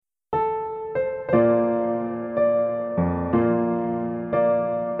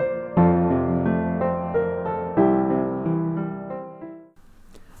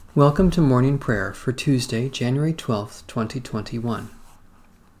Welcome to morning prayer for Tuesday, January 12th, 2021.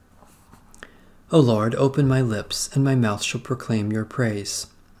 O Lord, open my lips, and my mouth shall proclaim your praise.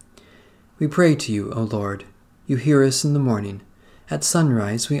 We pray to you, O Lord. You hear us in the morning. At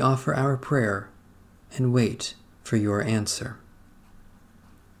sunrise we offer our prayer and wait for your answer.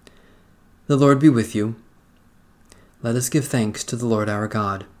 The Lord be with you. Let us give thanks to the Lord our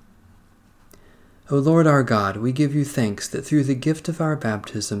God. O Lord our God, we give you thanks that through the gift of our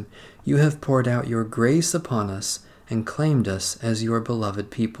baptism you have poured out your grace upon us and claimed us as your beloved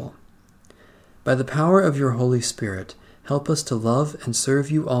people. By the power of your Holy Spirit, help us to love and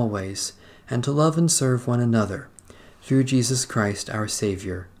serve you always, and to love and serve one another, through Jesus Christ our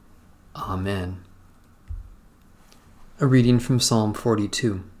Savior. Amen. A reading from Psalm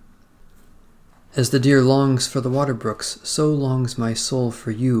 42. As the deer longs for the water brooks, so longs my soul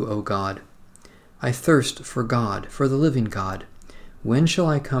for you, O God. I thirst for God, for the living God. When shall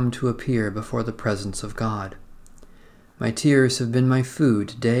I come to appear before the presence of God? My tears have been my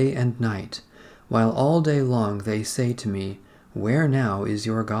food day and night, while all day long they say to me, Where now is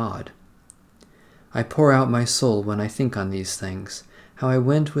your God? I pour out my soul when I think on these things, how I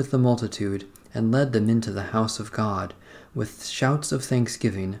went with the multitude and led them into the house of God, with shouts of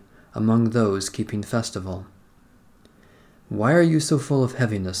thanksgiving among those keeping festival. Why are you so full of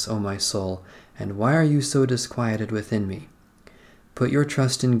heaviness, O my soul, and why are you so disquieted within me? Put your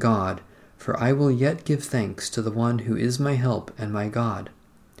trust in God, for I will yet give thanks to the one who is my help and my God.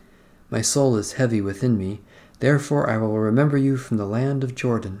 My soul is heavy within me, therefore I will remember you from the land of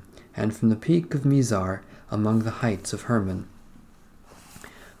Jordan, and from the peak of Mizar among the heights of Hermon.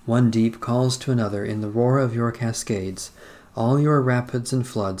 One deep calls to another in the roar of your cascades. All your rapids and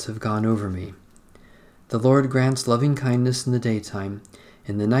floods have gone over me. The Lord grants loving kindness in the daytime.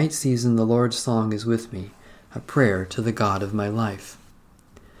 In the night season the Lord's song is with me, a prayer to the God of my life.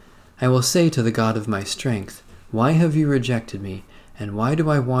 I will say to the God of my strength, Why have you rejected me, and why do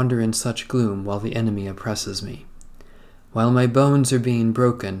I wander in such gloom while the enemy oppresses me? While my bones are being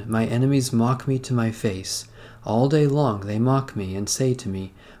broken, my enemies mock me to my face. All day long they mock me and say to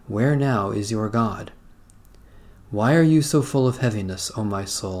me, Where now is your God? Why are you so full of heaviness, O my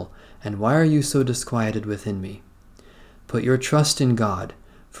soul, and why are you so disquieted within me? Put your trust in God,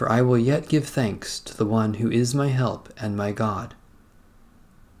 for I will yet give thanks to the one who is my help and my God.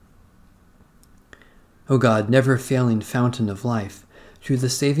 O God, never-failing fountain of life, through the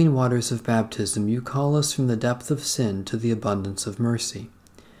saving waters of baptism you call us from the depth of sin to the abundance of mercy.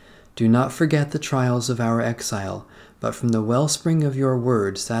 Do not forget the trials of our exile, but from the wellspring of your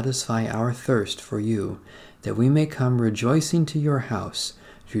word satisfy our thirst for you, that we may come rejoicing to your house,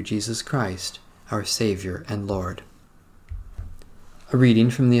 through Jesus Christ, our Savior and Lord. A reading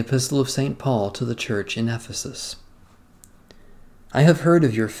from the Epistle of St. Paul to the Church in Ephesus. I have heard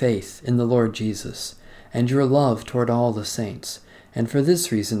of your faith in the Lord Jesus, and your love toward all the saints, and for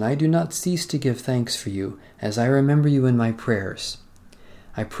this reason I do not cease to give thanks for you, as I remember you in my prayers.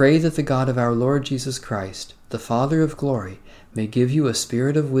 I pray that the God of our Lord Jesus Christ, the Father of glory, may give you a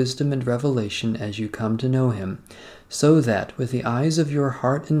spirit of wisdom and revelation as you come to know him, so that, with the eyes of your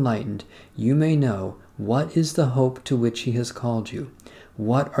heart enlightened, you may know what is the hope to which he has called you,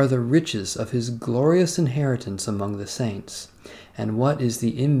 what are the riches of his glorious inheritance among the saints, and what is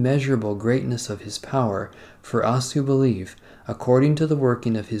the immeasurable greatness of his power for us who believe, according to the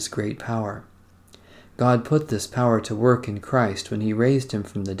working of his great power. God put this power to work in Christ when he raised him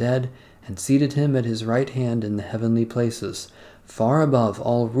from the dead and seated him at his right hand in the heavenly places, far above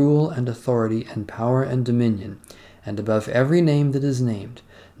all rule and authority and power and dominion, and above every name that is named,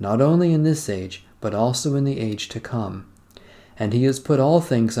 not only in this age, but also in the age to come. And he has put all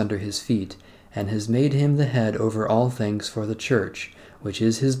things under his feet, and has made him the head over all things for the church, which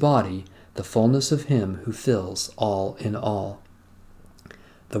is his body, the fullness of him who fills all in all.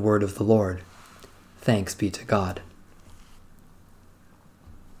 The word of the Lord. Thanks be to God.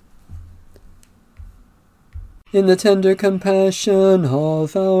 In the tender compassion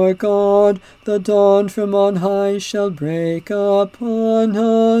of our God, the dawn from on high shall break upon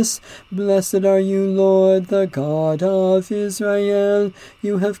us. Blessed are you, Lord, the God of Israel.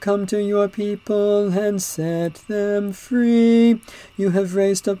 You have come to your people and set them free. You have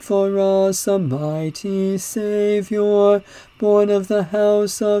raised up for us a mighty Savior, born of the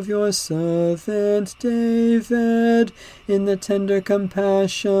house of your servant David. In the tender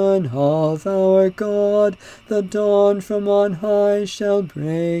compassion of our God, the dawn from on high shall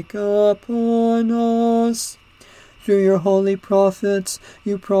break upon us. Through your holy prophets,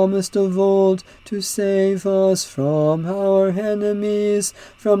 you promised of old to save us from our enemies,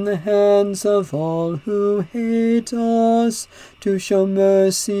 from the hands of all who hate us, to show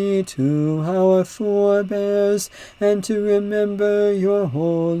mercy to our forebears, and to remember your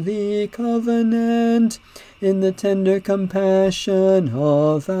holy covenant. In the tender compassion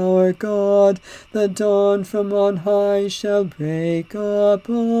of our God, the dawn from on high shall break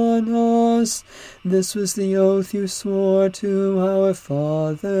upon us. This was the oath you swore to our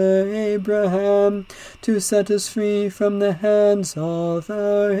father Abraham, to set us free from the hands of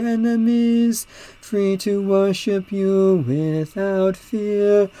our enemies, free to worship you without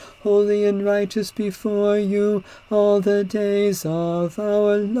fear, holy and righteous before you all the days of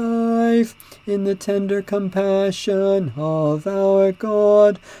our life. In the tender compassion of our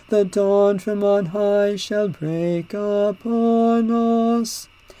God, the dawn from on high shall break upon us.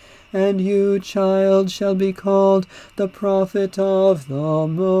 And you, child, shall be called the prophet of the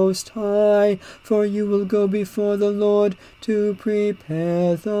Most High, for you will go before the Lord to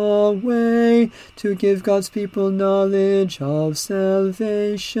prepare the way, to give God's people knowledge of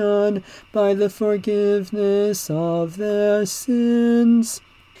salvation by the forgiveness of their sins.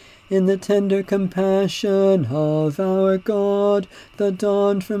 In the tender compassion of our God, the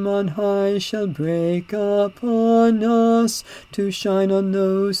dawn from on high shall break upon us, to shine on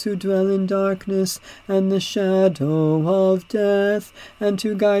those who dwell in darkness and the shadow of death, and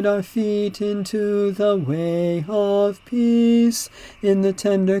to guide our feet into the way of peace. In the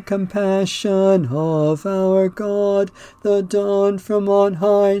tender compassion of our God, the dawn from on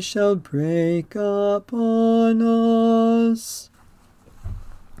high shall break upon us.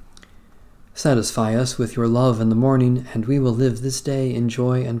 Satisfy us with your love in the morning, and we will live this day in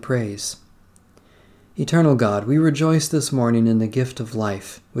joy and praise. Eternal God, we rejoice this morning in the gift of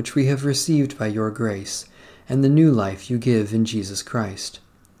life, which we have received by your grace, and the new life you give in Jesus Christ.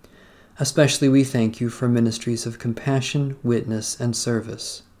 Especially we thank you for ministries of compassion, witness, and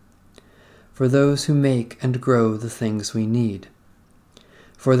service, for those who make and grow the things we need,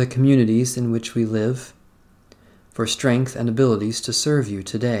 for the communities in which we live, for strength and abilities to serve you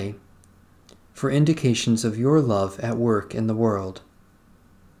today, for indications of your love at work in the world.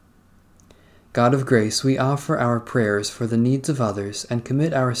 God of grace, we offer our prayers for the needs of others and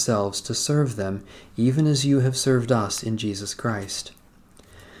commit ourselves to serve them even as you have served us in Jesus Christ.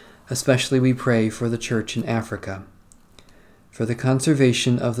 Especially we pray for the Church in Africa, for the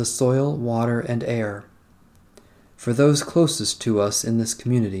conservation of the soil, water, and air, for those closest to us in this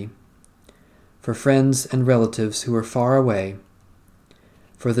community, for friends and relatives who are far away,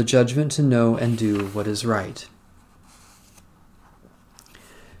 for the judgment to know and do what is right.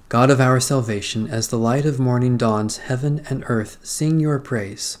 God of our salvation, as the light of morning dawns, heaven and earth sing your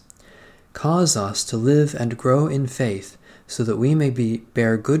praise. Cause us to live and grow in faith, so that we may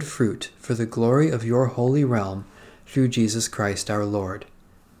bear good fruit for the glory of your holy realm, through Jesus Christ our Lord.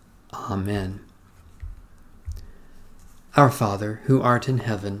 Amen. Our Father, who art in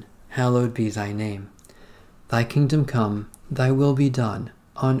heaven, hallowed be thy name. Thy kingdom come, thy will be done,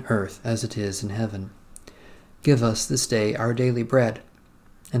 on earth as it is in heaven. Give us this day our daily bread,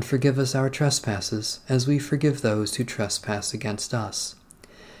 and forgive us our trespasses, as we forgive those who trespass against us.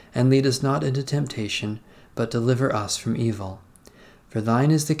 And lead us not into temptation, but deliver us from evil. For thine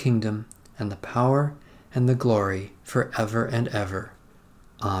is the kingdom, and the power, and the glory, forever and ever.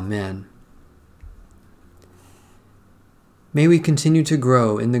 Amen. May we continue to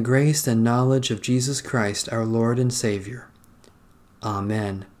grow in the grace and knowledge of Jesus Christ, our Lord and Savior.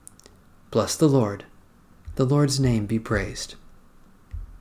 Amen. Bless the Lord. The Lord's name be praised.